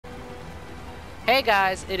Hey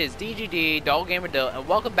guys, it is DGD, Dull Gamer Dill, and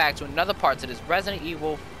welcome back to another part to this Resident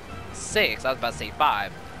Evil 6, I was about to say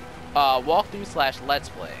 5, walkthrough slash Let's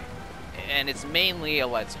Play. And it's mainly a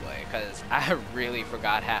Let's Play, because I really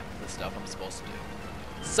forgot half of the stuff I'm supposed to do.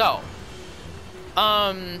 So,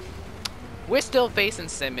 we're still facing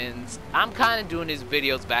Simmons. I'm kind of doing these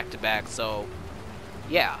videos back to back, so,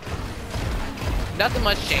 yeah. Nothing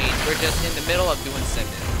much changed, we're just in the middle of doing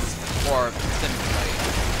Simmons, or Simmons Play.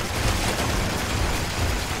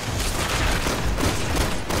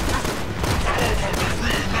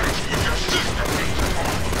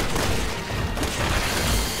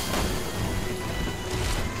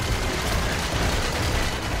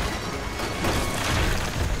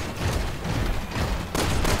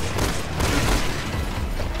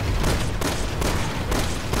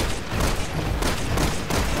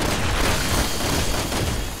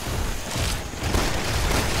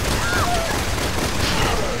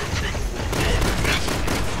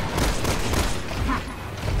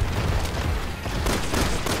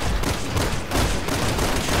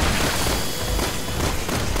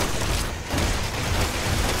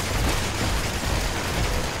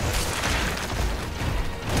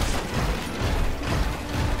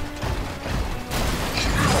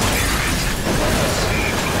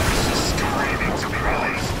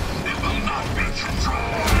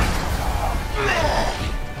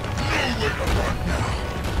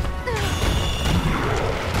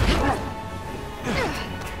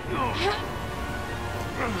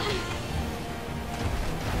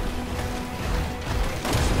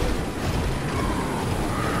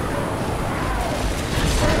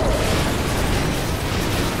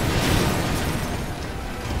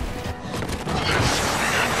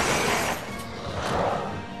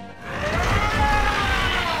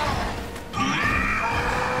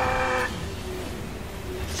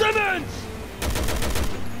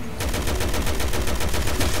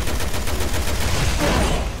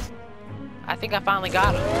 I think I finally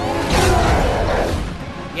got him.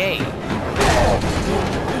 Yay.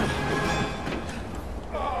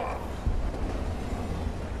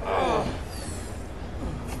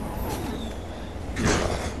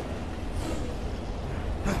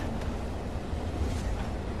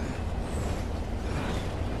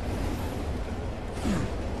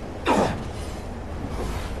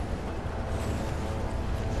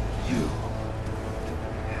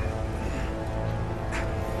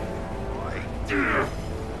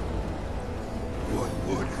 What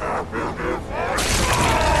would happen if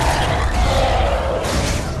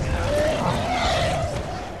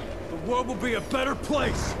The world will be a better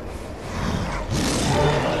place!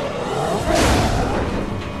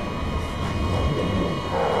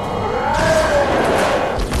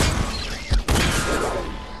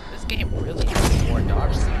 This game really has more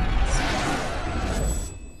dodge scenes.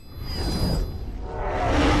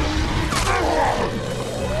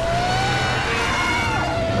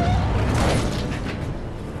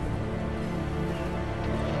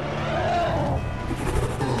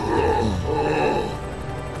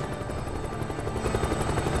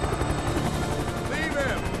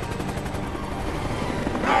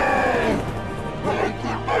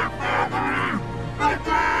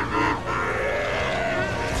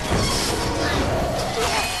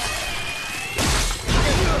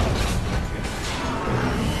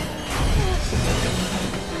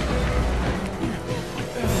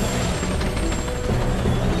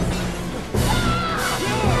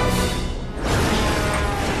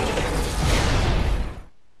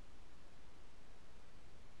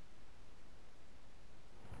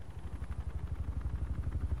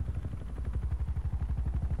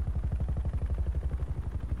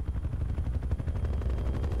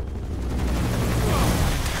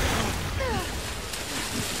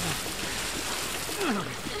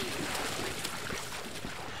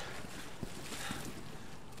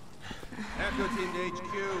 Echo team to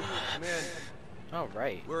HQ, come in. All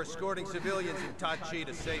right. We're escorting civilians in Tachi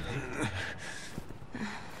to safety.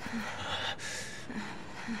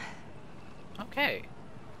 Okay.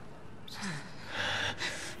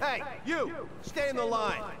 Hey, you! Stay in the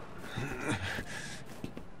line!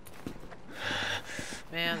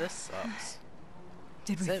 Man, this sucks.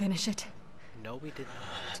 Did we finish it? No, we did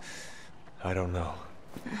not. I don't know.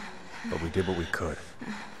 But we did what we could.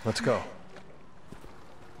 Let's go.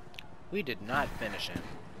 We did not finish him.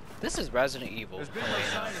 This is Resident Evil. There's been no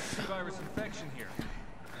sign of C-virus infection here.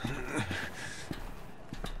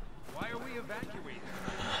 Why are we evacuating?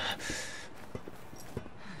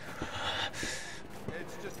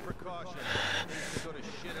 It's just precaution. Things can go to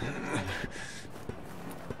shit at any moment.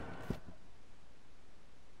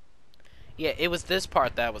 Yeah, it was this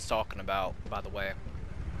part that I was talking about, by the way.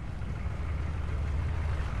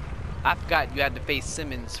 I forgot you had to face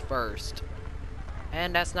Simmons first.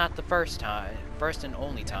 And that's not the first time. First and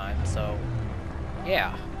only time, so...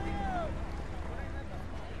 yeah.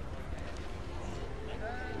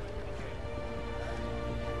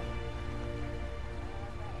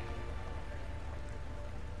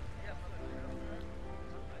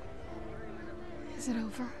 Is it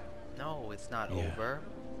over? No, it's not Yeah. over.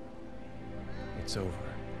 It's over.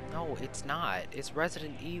 No, it's not. It's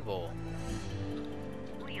Resident Evil.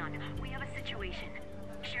 Leon, we have a situation.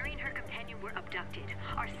 Sherry and her companion were abducted.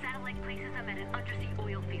 Our satellite places them at an undersea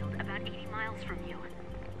oil field about 80 miles from you.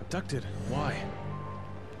 Abducted? Why?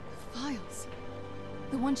 Files.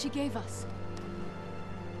 The one she gave us.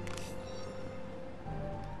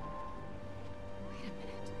 Wait a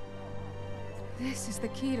minute. This is the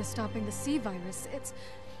key to stopping the C-virus. It's...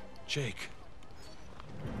 Jake.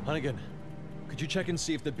 Hunnigan, could you check and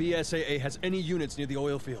see if the BSAA has any units near the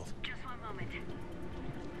oil field? Just one moment.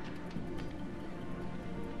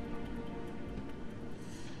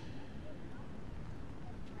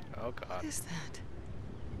 Oh god. What is that?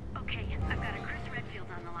 Okay, I've got a Chris Redfield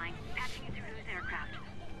on the line, patching you through to his aircraft.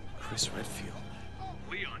 Chris Redfield.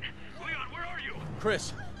 Leon! Leon, where are you?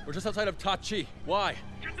 Chris, we're just outside of Tachi. Why?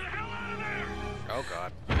 Get the hell out of there! Oh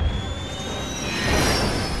god.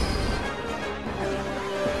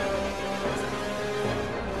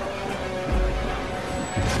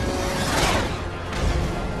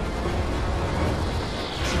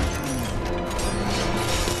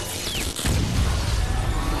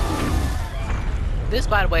 This,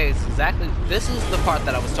 by the way, is exactly, this is the part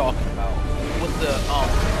that I was talking about with the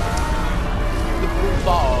blue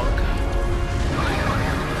fog.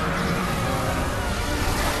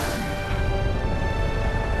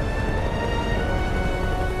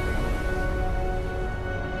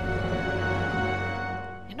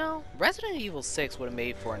 You know, Resident Evil 6 would have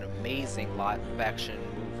made for an amazing live-action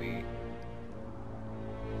movie.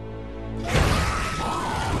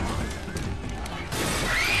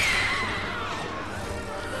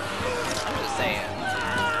 I'm just saying.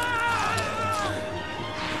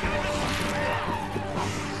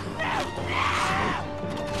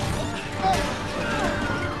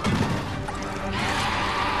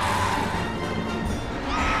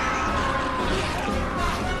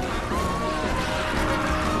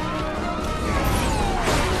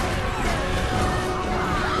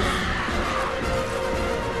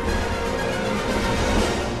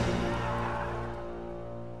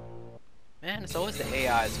 Man, it's always the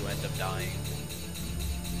AIs who end up dying.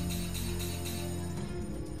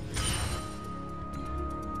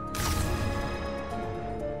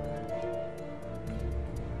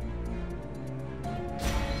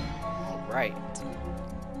 Alright.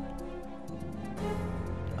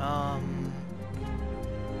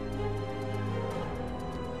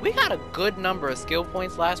 We got a good number of skill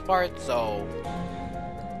points last part, so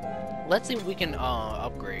let's see if we can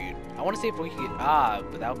upgrade. I want to see if we can get,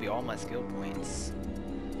 but that would be all my skill points.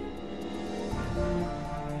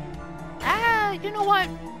 You know what?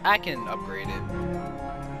 I can upgrade it.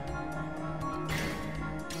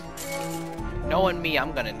 Knowing me,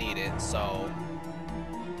 I'm gonna need it, so.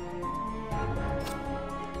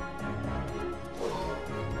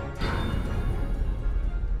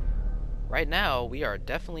 Right now, we are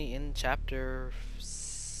definitely in chapter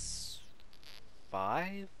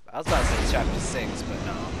 5? I was about to say chapter 6, but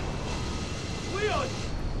no. Leon!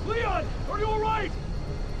 Leon! Are you alright?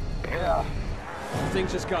 Yeah.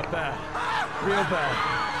 Things just got bad. Real bad.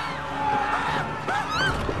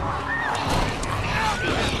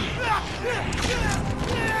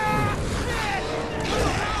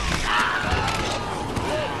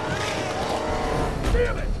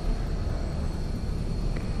 Damn it!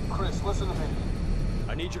 Chris, listen to me.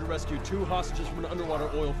 I need you to rescue 2 hostages from an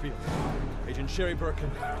underwater oil field. Agent Sherry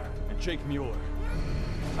Birkin and Jake Mueller.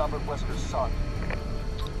 It's Albert Wesker's son.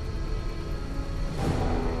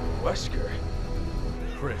 Wesker?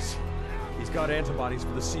 Chris. He's got antibodies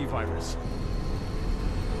for the C-virus.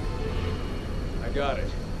 I got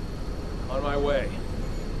it. On my way.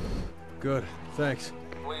 Good, thanks.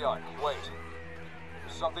 Leon, wait.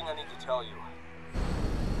 There's something I need to tell you.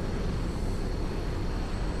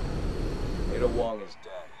 Ada Wong is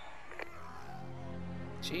dead.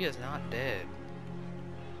 She is not dead.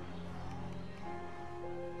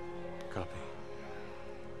 Copy.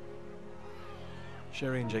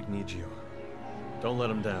 Sherry and Jake need you. Don't let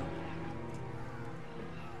them down.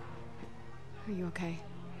 Are you okay?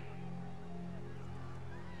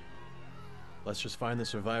 Let's just find the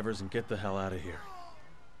survivors and get the hell out of here.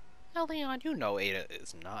 Now, Leon, you know Ada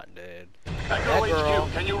is not dead. Echo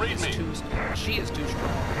HQ, can you read me? She is too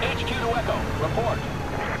strong. HQ to Echo, report.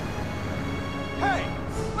 Hey!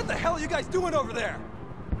 What the hell are guys doing over there?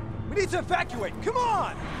 We need to evacuate. Come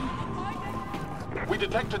on! We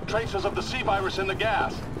detected traces of the C virus in the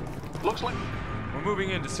gas. Looks like... We're moving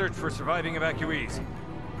in to search for surviving evacuees.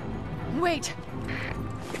 Wait!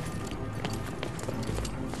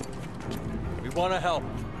 We want to help.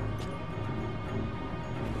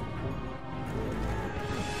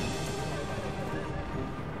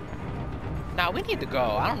 Now we need to go.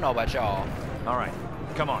 I don't know about y'all. All right,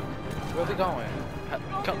 come on. Where we going?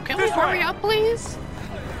 Can we hurry up, please?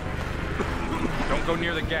 Don't go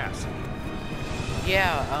near the gas.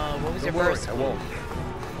 Yeah, what was your first? I won't.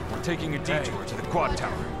 We're taking a detour to the quad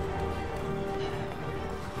tower.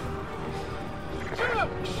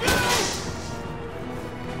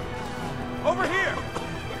 Over here!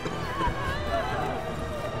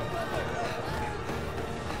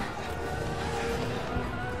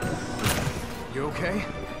 You okay?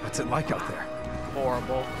 What's it like out there?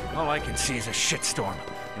 Horrible. All I can see is a shitstorm,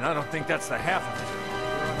 and I don't think that's the half of it.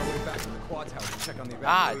 We're on our way back to the quad tower to check on the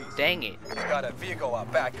Ah, evacuees. dang it. We got a vehicle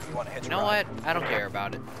out back if you want to hitch You know a ride. what? I don't care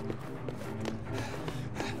about it.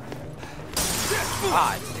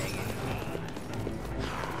 Ah, dang it.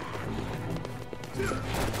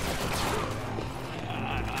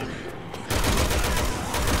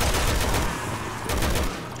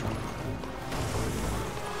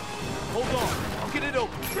 Hold on, I'll get it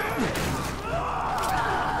open.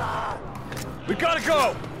 We gotta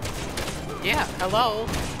go! Yeah, hello.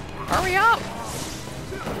 Hurry up.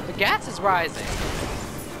 The gas is rising.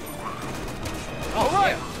 Oh, All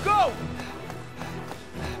right, yeah. go!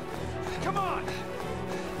 Come on!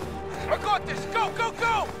 I got this! Go, go,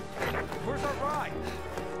 go! Where's our ride?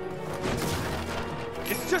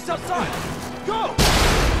 It's just outside! Go!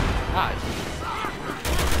 Ah,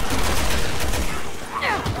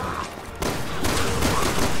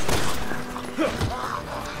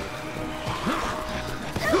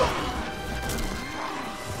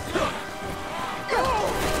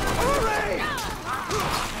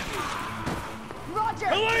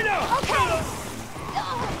 Elena! Okay!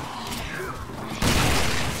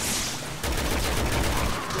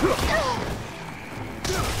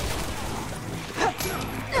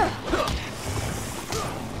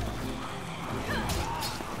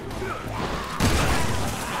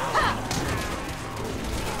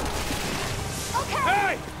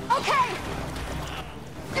 Hey! Okay!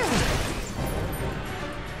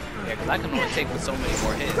 yeah, because I can only take with so many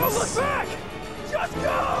more hits. Don't look back! Just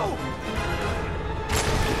go!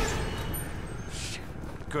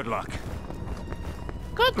 Good luck.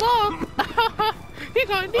 Good luck. He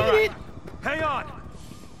gonna need All right. it. Hang on!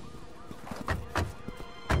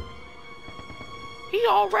 He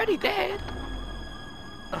already dead.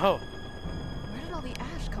 Oh, Where did all the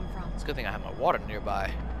ash come from? it's a good thing I have my water nearby.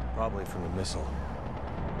 Probably from the missile.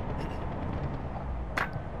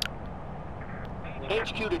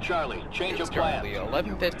 HQ to Charlie. Change It's of plan. currently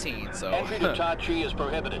 11:15, so Entry to Tachi is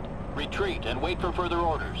prohibited. Retreat and wait for further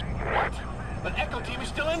orders. What? But Echo Team is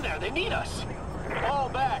still in there. They need us. Fall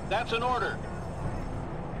back. That's an order.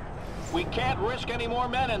 We can't risk any more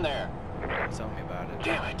men in there. tell me about it.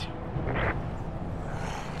 Damn it.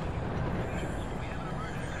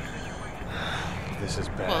 This is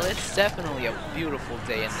bad. Well, it's definitely a beautiful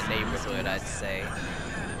day in the neighborhood, I'd say.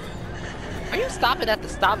 Are you stopping at the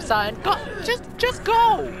stop sign? Go, just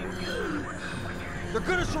go. They're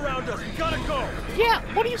gonna surround us. We gotta go. Yeah,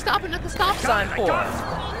 what are you stopping at the stop sign for?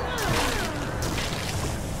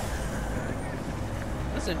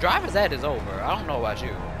 Listen, driver's ed is over. I don't know about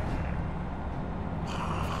you.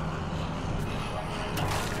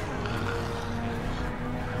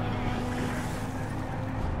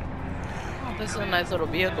 Oh, this is a nice little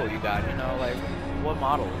vehicle you got, you know, like, what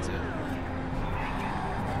model is it?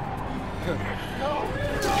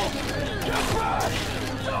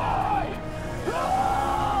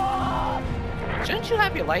 Shouldn't you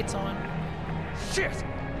have your lights on? Shit!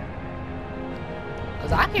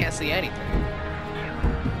 Because I can't see anything.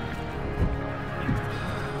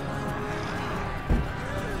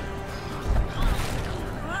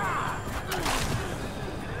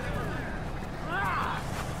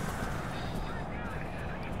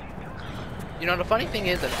 You know, the funny thing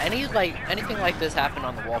is, if anything like this happened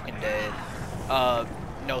on The Walking Dead,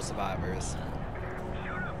 no survivors.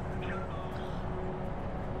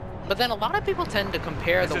 But then a lot of people tend to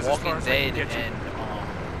compare This is The as far Walking as I can Dead get you. and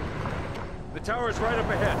The tower's right up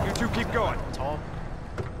ahead. You two keep going. Talk.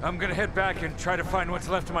 I'm gonna head back and try to find what's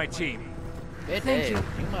left of my team. Thank you.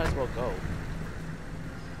 You might as well go.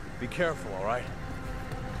 Be careful, all right?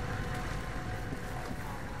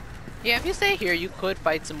 Yeah, if you stay here, you could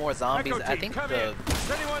fight some more zombies. Echo I team, think come the in.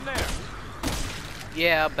 Is anyone there?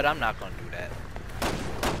 yeah, but I'm not gonna do that.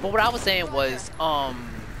 But what I was saying was, come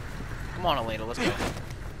on, Elena, let's go.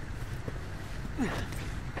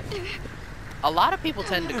 A lot of people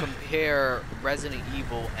tend to compare Resident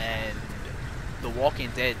Evil and The Walking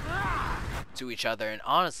Dead to each other, and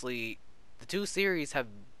honestly, the two series have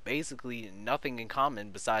basically nothing in common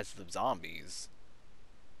besides the zombies.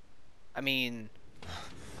 I mean...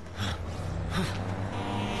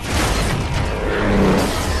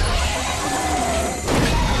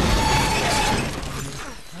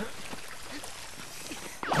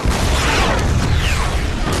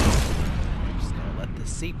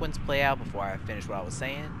 sequence play out before I finish what I was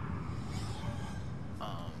saying.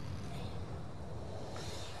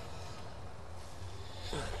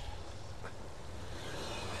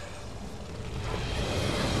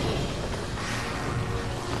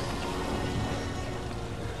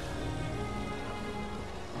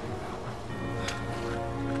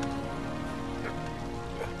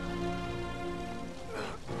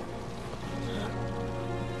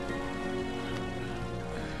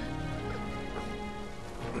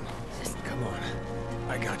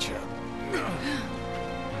 I gotcha.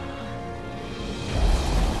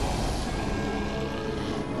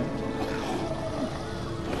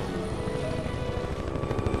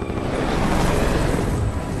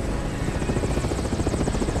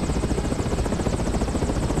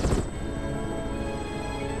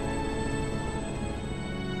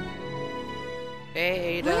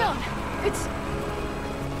 Hey, Ada. Leon, it's...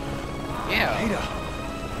 Yeah. Ada.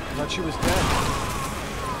 I thought she was dead.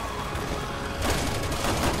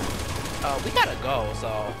 We gotta go, so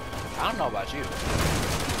I don't know about you.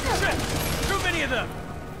 Shit! Too many of them!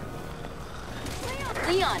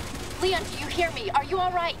 Leon, do you hear me? Are you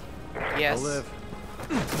all right? Yes. I'll live.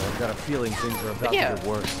 I've got a feeling things are about to get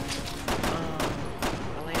worse.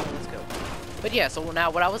 Elena, let's go. But yeah, so now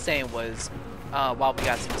what I was saying was, while we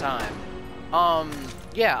got some time,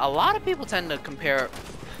 yeah, a lot of people tend to compare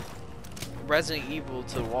Resident Evil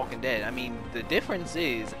to Walking Dead. I mean, the difference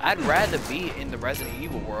is I'd rather be in the Resident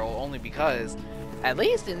Evil world only because at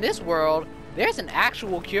least in this world there's an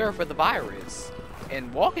actual cure for the virus.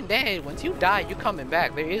 In Walking Dead, once you die, you're coming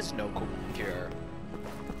back. There is no cure.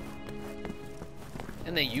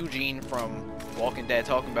 And then Eugene from Walking Dead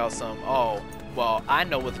talking about some, oh, well, I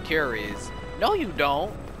know what the cure is. No, you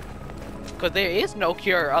don't. Because there is no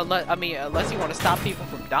cure unless you want to stop people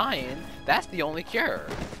from dying. That's the only cure.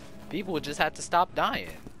 People would just have to stop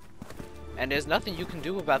dying. And there's nothing you can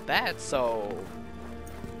do about that, so...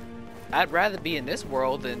 I'd rather be in this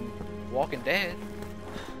world than Walking Dead.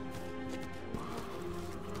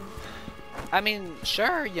 I mean,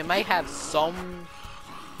 sure, you might have some...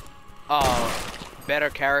 better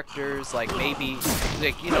characters, like maybe...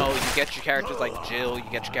 Like, you know, you get your characters like Jill, you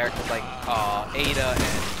get your characters like, Ada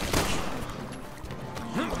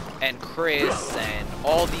and Chris, and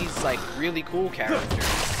all these, like, really cool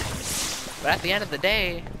characters. But at the end of the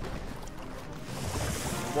day,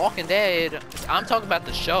 Walking Dead, I'm talking about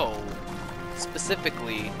the show,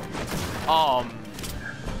 specifically,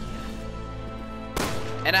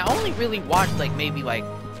 and I only really watched, like, maybe, like,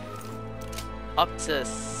 up to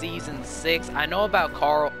season 6. I know about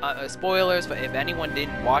Carl, spoilers, but if anyone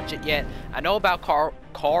didn't watch it yet, I know about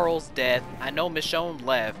Carl's death, I know Michonne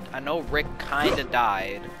left, I know Rick kinda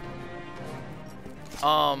died.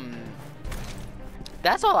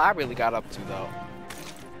 That's all I really got up to, though.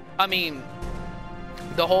 I mean,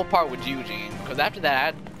 the whole part with Eugene, because after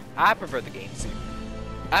that, I prefer the game series.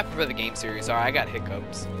 I prefer the game series. Sorry, I got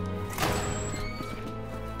hiccups.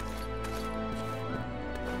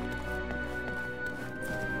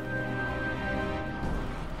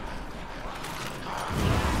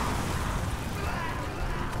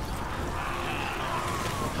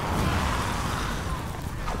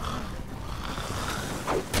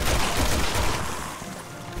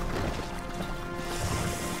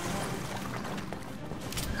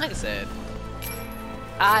 Like I said,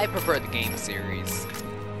 I prefer the game series.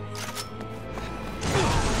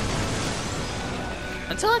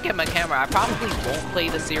 Until I get my camera, I probably won't play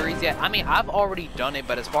the series yet. I mean, I've already done it,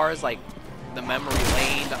 but as far as like the memory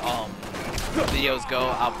lane videos go,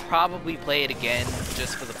 I'll probably play it again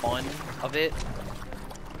just for the fun of it.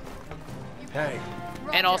 Hey.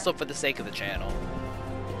 And also for the sake of the channel.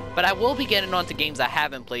 But I will be getting onto games I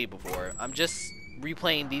haven't played before. I'm just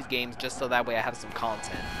replaying these games just so that way I have some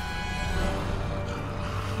content.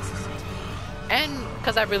 And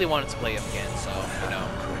because I really wanted to play them again, so, you know.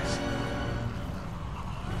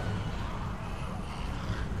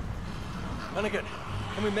 Hunnigan,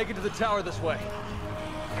 can we make it to the tower this way?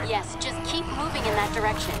 Yes, just keep moving in that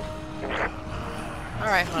direction.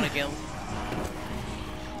 Alright, Hunnigan.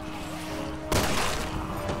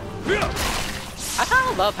 I kind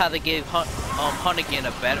of love how they gave Hunnigan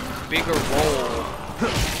a bigger role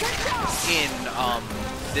in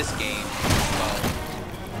this game. Well,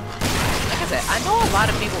 like I said, I know a lot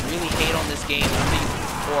of people really hate on this game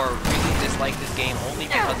or really dislike this game only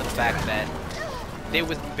because of the fact that there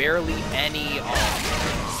was barely any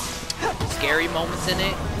scary moments in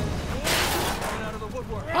it.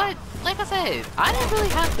 But like I said, I didn't really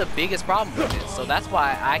have the biggest problem with it, so that's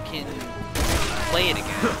why I can play it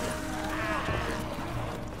again.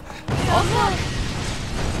 Also,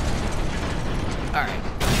 alright,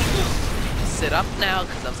 sit up now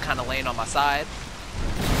because I was kind of laying on my side.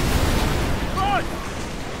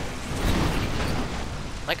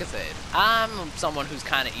 Like I said, I'm someone who's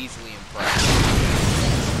kind of easily impressed.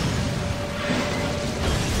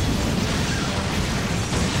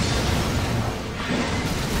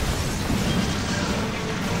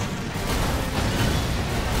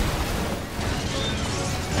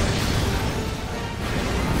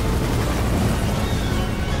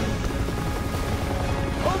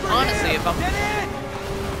 Honestly, if I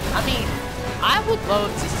mean, I would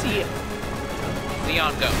love to see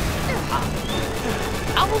Leon go.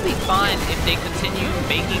 I will be fine if they continue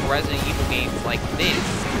making Resident Evil games like this.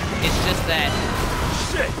 It's just that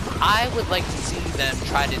I would like to see them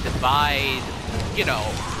try to divide, you know,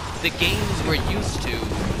 the games we're used to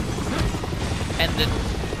and the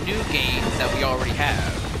new games that we already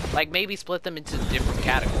have. Like, maybe split them into different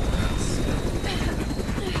categories.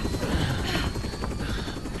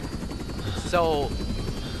 So,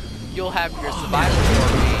 you'll have your survival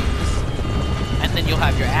horror games, and then you'll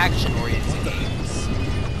have your action-oriented games.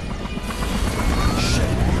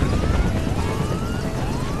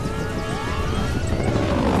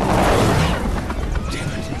 Damn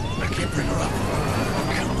it, I can't bring her up.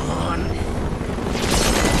 Come on.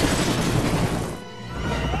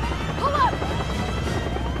 Pull up!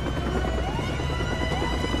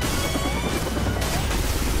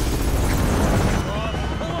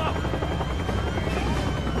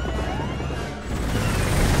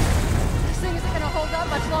 This thing isn't gonna hold up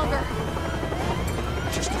much longer.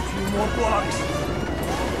 Just a few more blocks.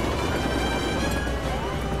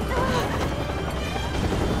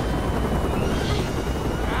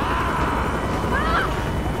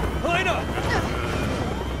 Elena!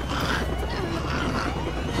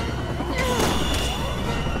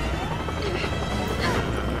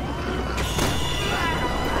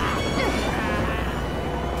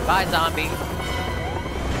 Bye, zombie.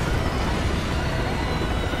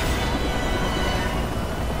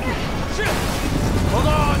 Shit! Hold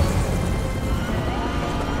on!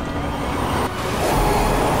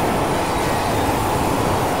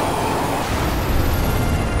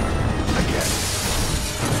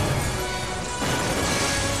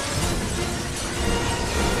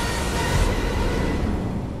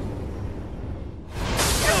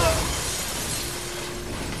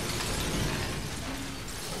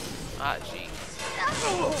 Ah, jeez.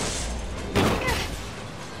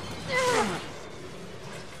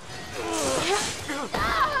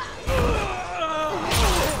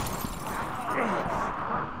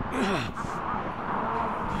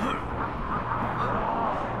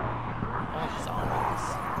 All zombies.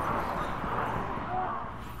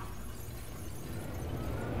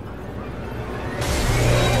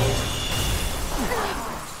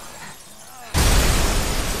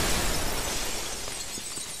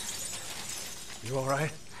 You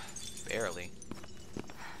alright? Barely.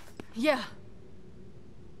 Yeah.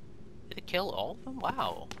 Did it kill all of them?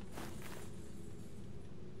 Wow.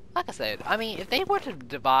 Like I said, I mean, if they were to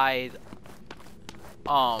divide,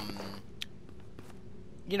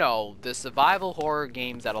 you know, the survival horror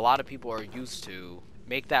games that a lot of people are used to,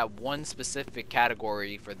 make that one specific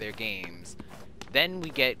category for their games, then we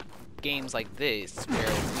get games like this,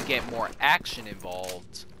 where we get more action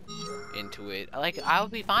involved into it. Like, I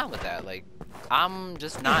would be fine with that. Like, I'm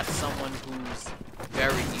just not someone who's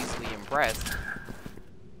very easily impressed.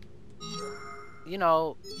 You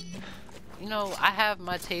know, I have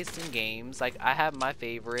my taste in games. Like, I have my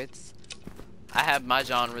favorites. I have my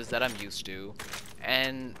genres that I'm used to.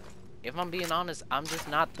 And if I'm being honest, I'm just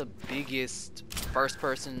not the biggest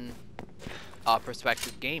first-person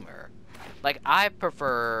perspective gamer. Like, I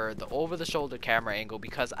prefer the over-the-shoulder camera angle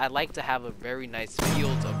because I like to have a very nice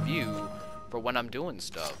field of view for when I'm doing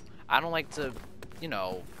stuff. I don't like to, you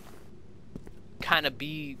know, kind of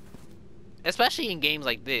be, especially in games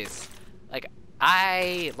like this, like,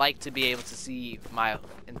 I like to be able to see my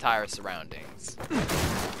entire surroundings.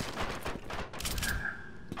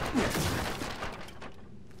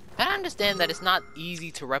 And I understand that it's not easy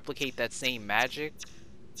to replicate that same magic.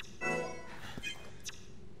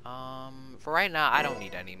 For right now, I don't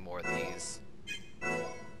need any more of these.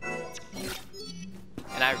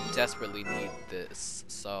 And I desperately need this,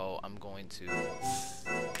 so I'm going to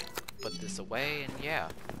put this away, and yeah.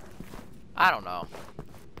 I don't know.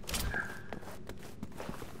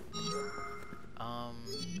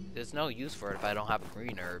 There's no use for it if I don't have a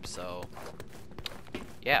green herb, so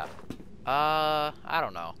yeah. I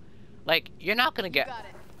don't know. Like, you're not gonna get...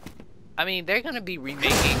 I mean, they're gonna be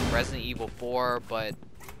remaking Resident Evil 4, but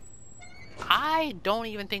I don't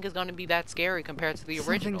even think it's gonna be that scary compared to the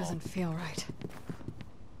original. Something doesn't feel right.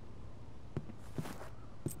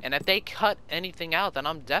 And if they cut anything out, then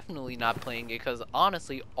I'm definitely not playing it, because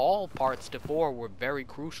honestly, all parts to 4 were very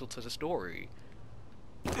crucial to the story.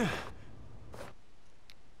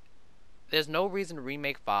 There's no reason to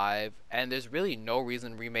remake 5, and there's really no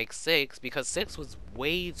reason to remake 6, because 6 was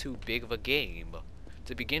way too big of a game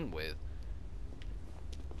to begin with.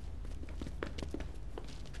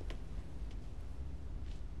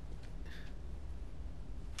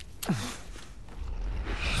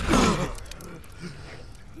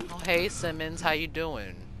 Oh, hey Simmons, how you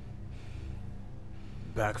doing?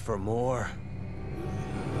 Back for more.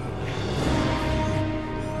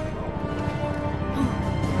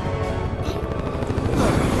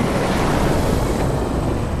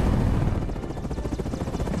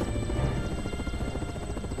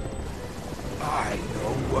 I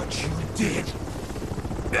know what you did.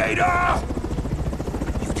 Ada!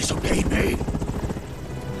 You disobeyed me.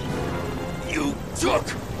 You took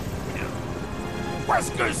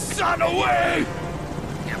Wesker's son away!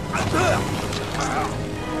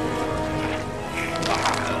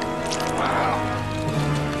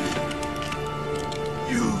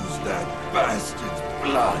 Use that bastard's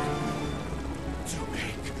blood to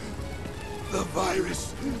make the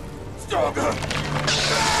virus stronger!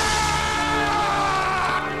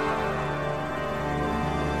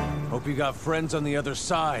 Hope you got friends on the other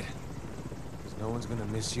side. 'Cause no one's gonna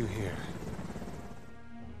miss you here.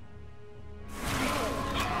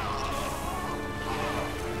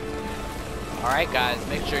 Alright guys,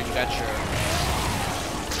 make sure you got your...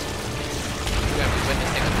 You're gonna be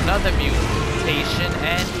witnessing another mutation,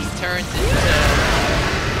 and he turns into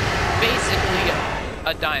basically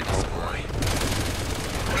a dinosaur.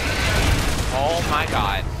 Oh my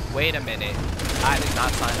god, wait a minute. I did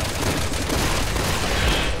not sign up for this.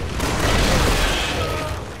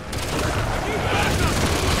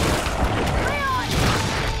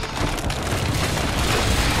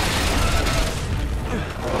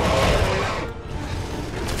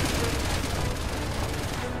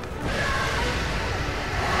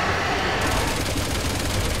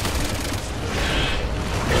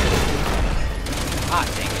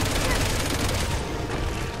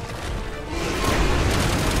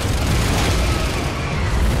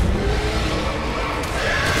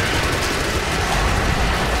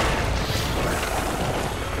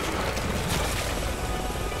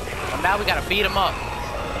 Now we gotta beat him up.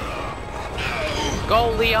 Go,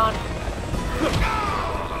 Leon.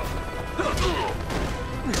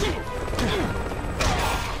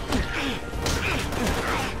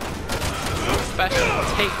 Special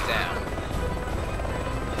takedown.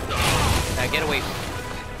 Now get away from me.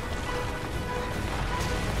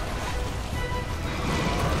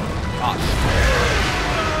 Oh,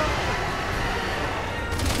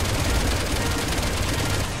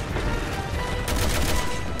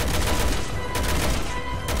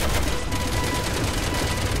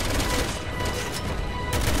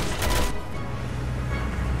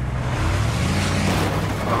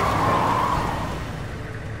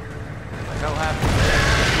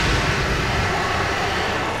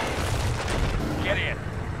 Get in.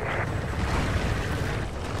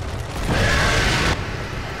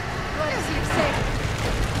 What is he saying?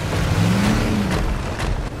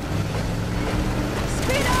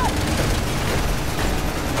 Speed up!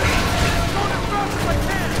 Going as fast as I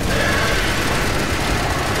can!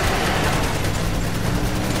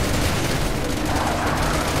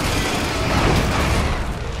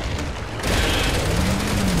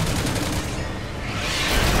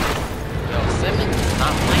 yo, Simmons is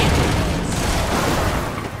not playing with us.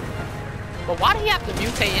 But why do you have to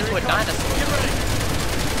mutate into a dinosaur?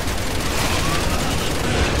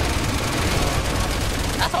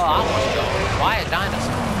 That's all I want to know. Why a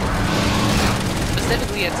dinosaur?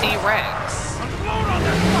 Specifically a T-Rex. Unload on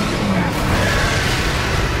that fucking bastard!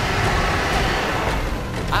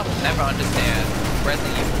 I will never understand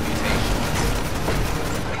Resident Evil mutations.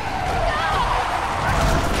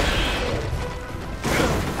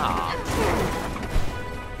 Aw.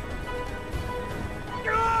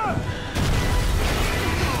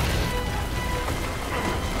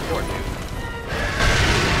 Poor dude.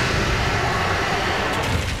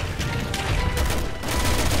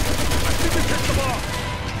 I think we picked them off!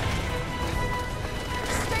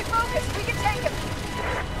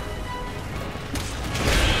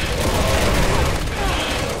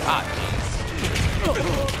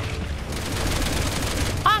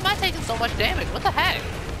 much damage. What the heck?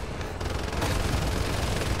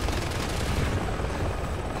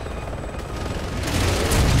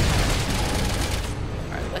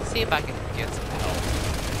 Alright, let's see if I can get some help.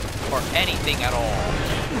 Or anything at all.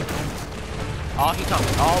 Oh, he coming.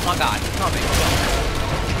 Oh my god, he's coming.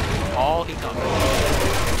 Oh, he coming.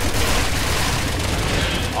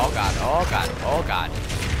 Oh god, oh god, oh god.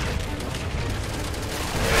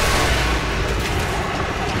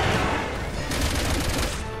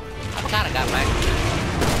 I forgot I got my...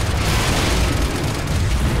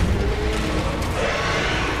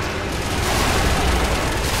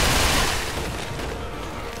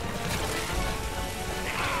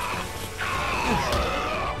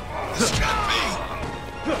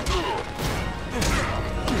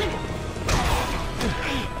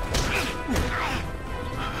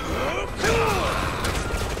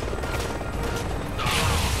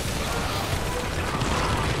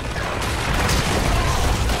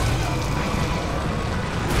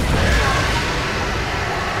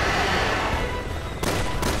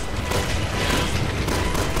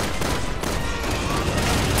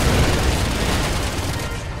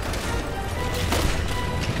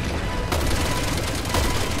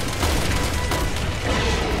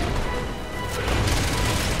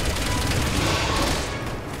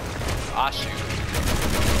 Ah, shoot.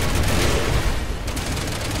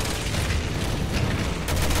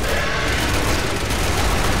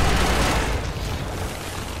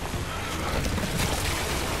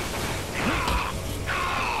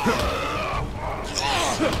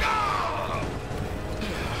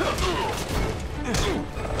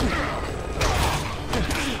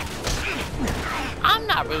 I'm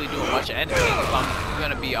not really doing much of anything if I'm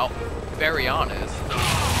gonna be very honest.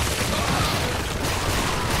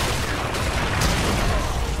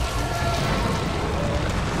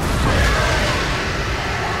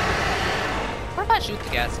 What if I shoot the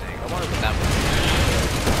gas tank? I wonder what that would do.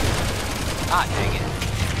 Ah, dang it.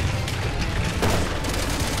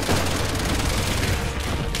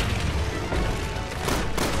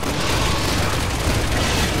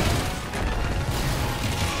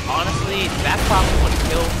 Honestly, that probably would have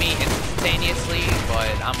killed me instantaneously,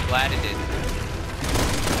 but I'm glad it didn't.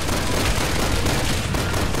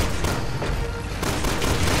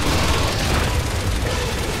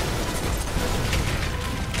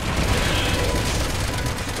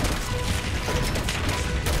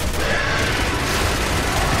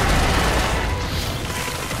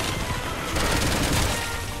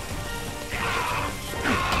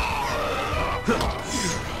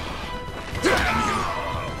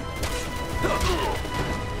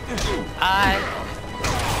 I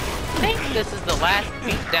think this is the last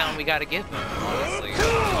beatdown we gotta give him, honestly.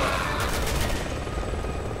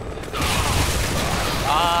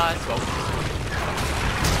 Let's go.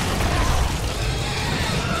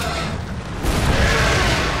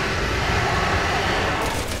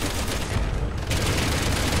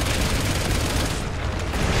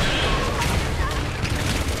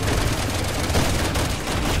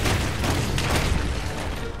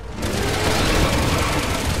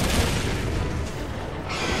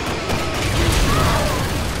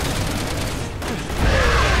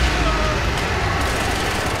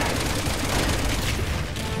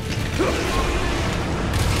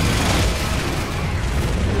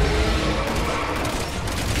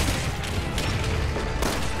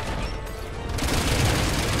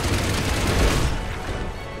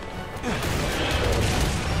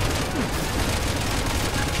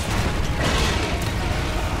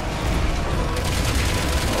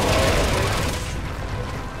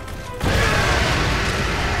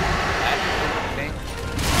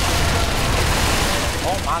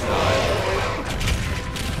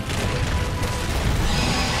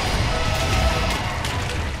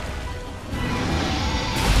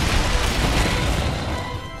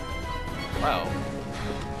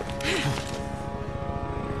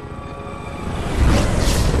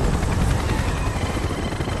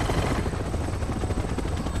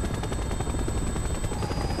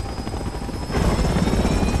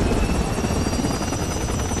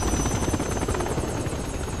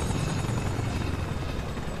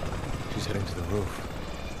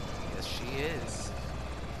 Yes, she is.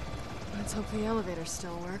 Let's hope the elevator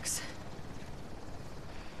still works.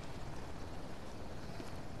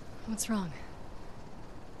 What's wrong?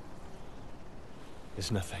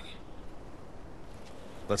 It's nothing.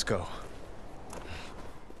 Let's go.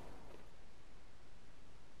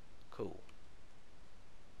 Cool.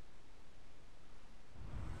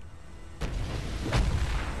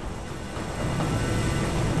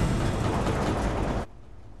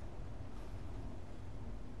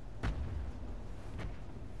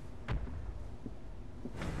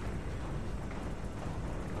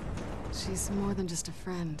 She's more than just a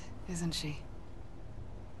friend, isn't she?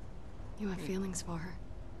 You have feelings for her.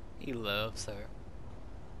 He loves her.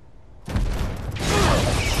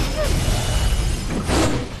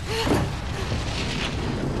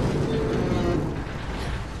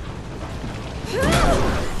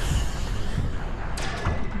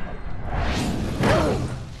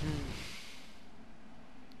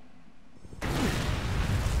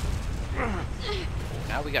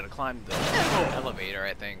 Now we gotta climb the elevator,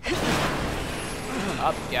 I think.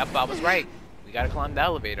 Oh, yep, I was right. We gotta climb the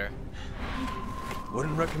elevator.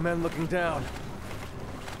 Wouldn't recommend looking down.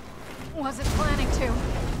 Wasn't planning to.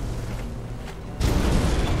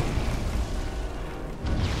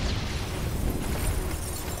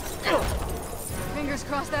 Fingers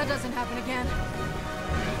crossed that doesn't happen again.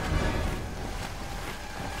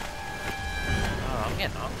 Oh, I'm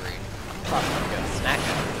getting hungry. I'm probably gonna get a snack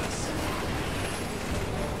after this.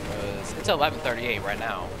 It's 11:38 right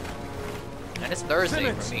now. And it's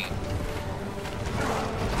Thursday for me.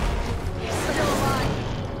 Still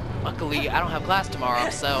alive. Luckily, I don't have class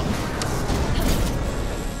tomorrow, so...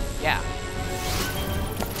 yeah.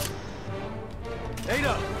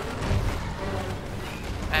 Ada!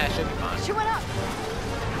 It should be fine. She went up.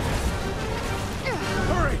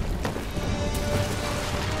 Hurry!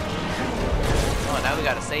 Oh, now we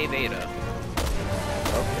gotta save Ada. Okay.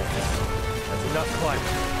 That's enough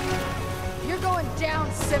climbing. You're going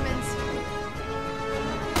down, Simmons.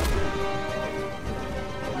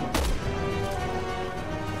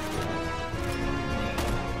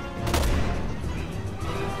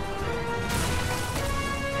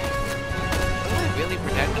 Really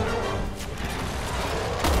protecting her.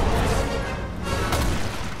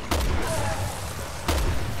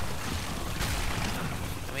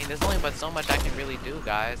 I mean, there's only but so much I can really do,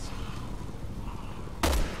 guys.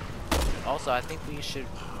 Also, I think we should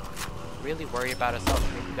really worry about ourselves. I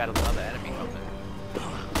think we got another enemy coming.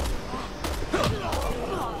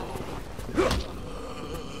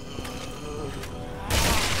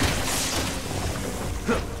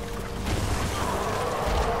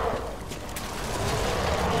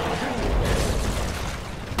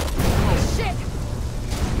 Shit!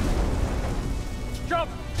 Jump!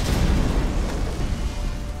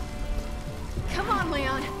 Come on,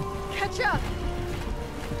 Leon. Catch up.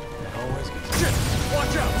 It always gets... Shit!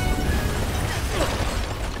 Watch out!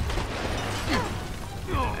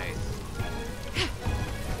 Nice.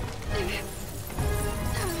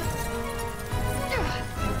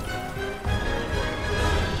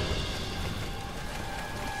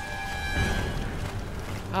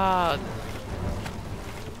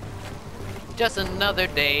 Just another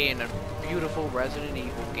day in a beautiful Resident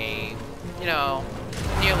Evil game. You know,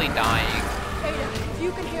 nearly dying. Ada, if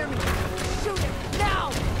you can hear me, shoot him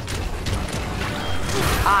now!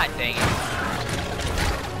 Ah, dang it.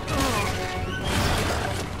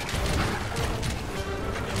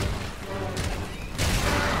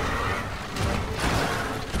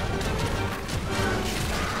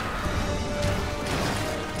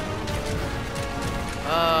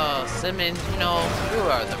 Oh, Simmons, you know, you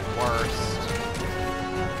are the worst.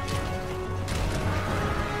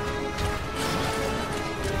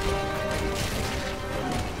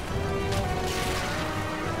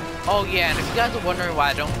 Oh yeah, and if you guys are wondering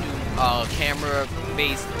why I don't do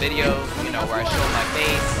camera-based videos, you know, where I show my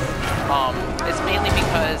face, it's mainly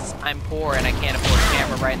because I'm poor and I can't afford a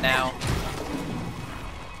camera right now.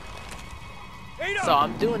 So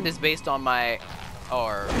I'm doing this based on my,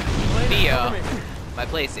 or via my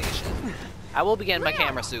PlayStation. I will be getting my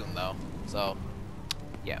camera soon though, so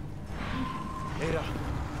yeah. Ada,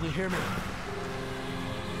 can you hear me?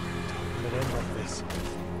 Don't let it end like this.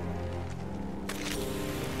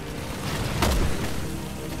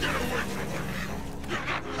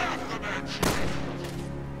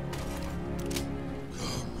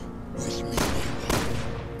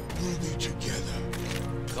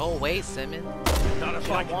 Go away, Simmons. Not if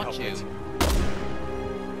I I don't can want help you. it.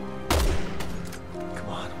 Come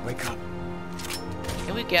on, wake up.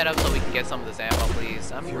 Can we get up so we can get some of this ammo,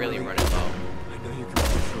 please? I'm really running low. I know you can pull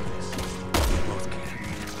through this. We both can.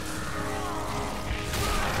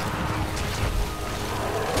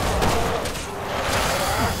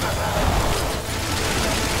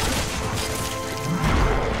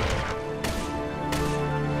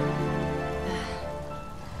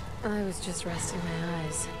 I was just resting my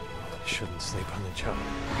eyes. Shouldn't sleep on the job.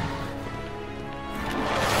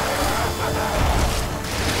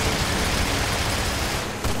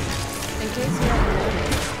 In case you haven't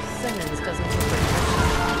noticed, Simmons doesn't look very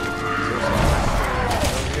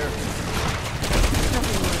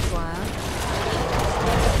Nothing worthwhile.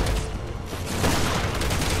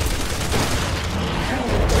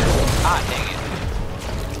 Ah,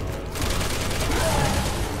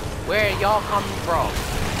 y'all coming from?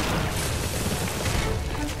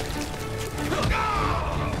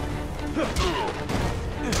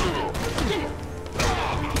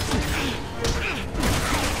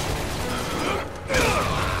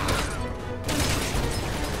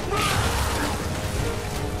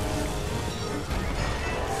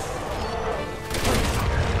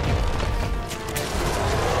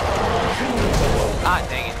 Ah,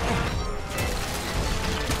 dang it.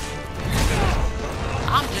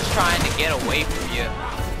 I'm just trying to get away from you.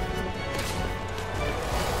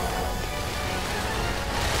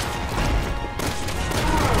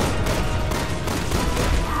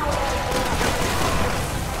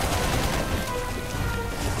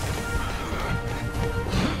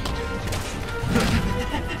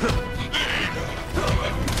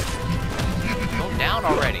 Go down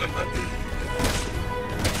already.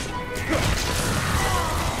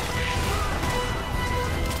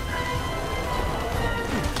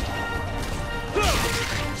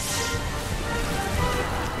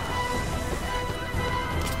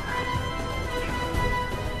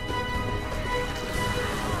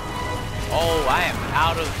 Oh, I am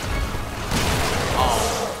out of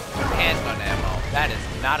handgun ammo. That is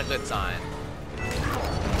not a good sign.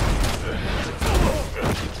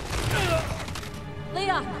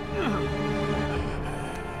 Leah!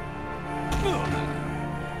 Do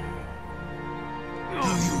you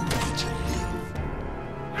want to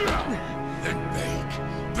live? Then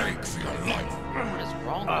beg for your life. What is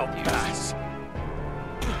wrong with you? Pass.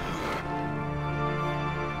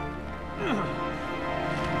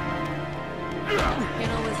 You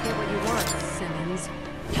can't always get what you want, Simmons.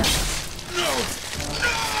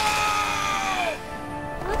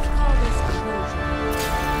 Let's call this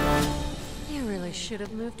closure. You really should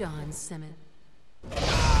have moved on, Simmons.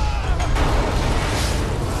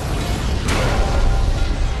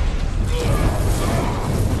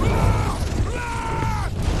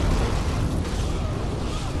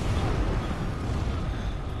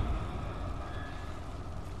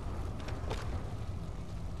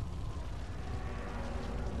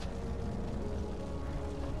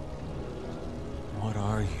 What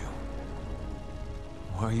are you?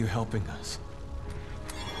 Why are you helping us?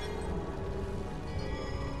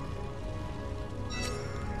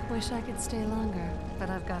 Wish I could stay longer, but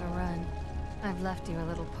I've got to run. I've left you a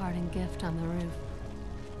little parting gift on the roof.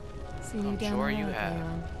 See you I'm down sure the you road, have.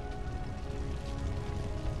 Leon.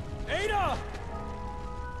 Ada!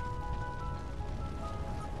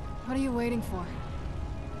 What are you waiting for?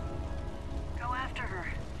 Go after her.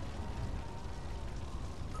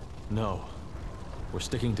 No. We're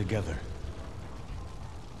sticking together.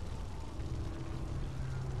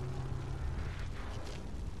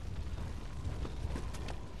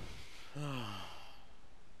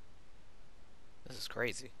 This is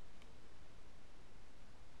crazy.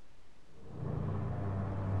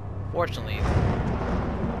 Fortunately,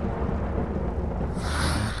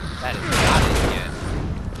 that is not it yet.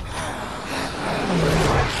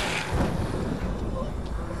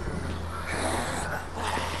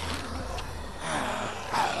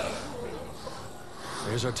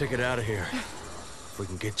 There's our ticket out of here. If we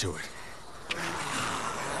can get to it.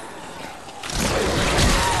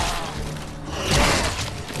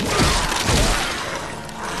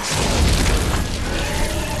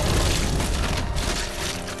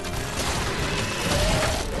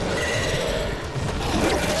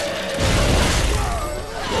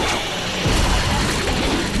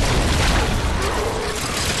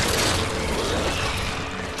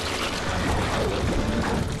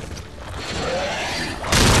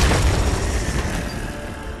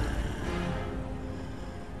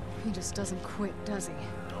 He just doesn't quit, does he?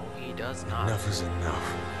 No, he does not. Enough is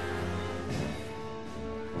enough.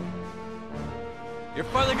 You're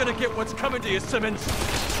finally gonna get what's coming to you, Simmons!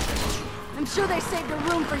 I'm sure they saved a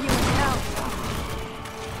room for you in hell.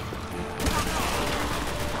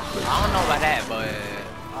 I don't know about that, but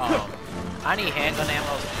I need handgun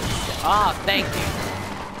ammo. Ah, thank you.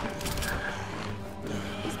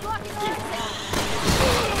 He's blocking the exit.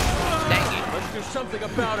 Dang it. Let's do something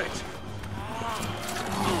about it!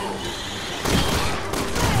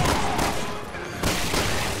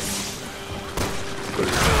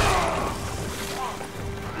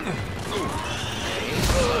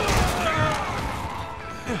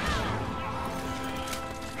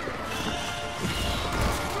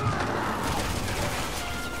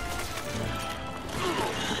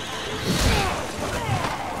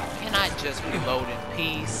 Can I just reload in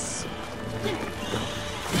peace?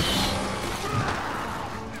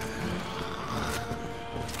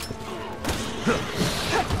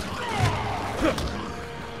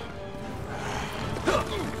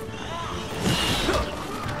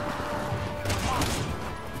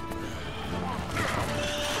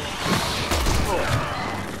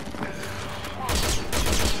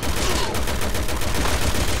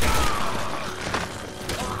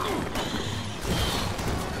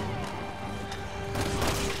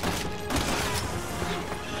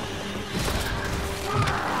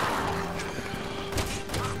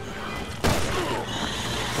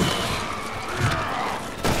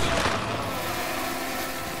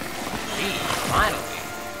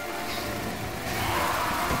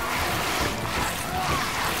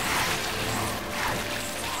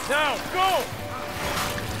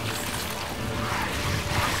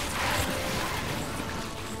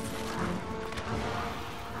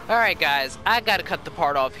 Alright guys, I gotta cut the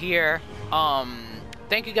part off here.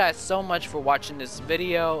 Thank you guys so much for watching this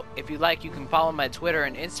video. If you like, you can follow my Twitter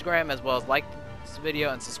and Instagram, as well as like this video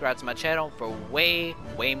and subscribe to my channel for way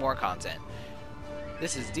more content.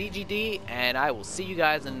 This is DGD, and I will see you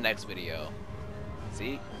guys in the next video.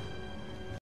 See?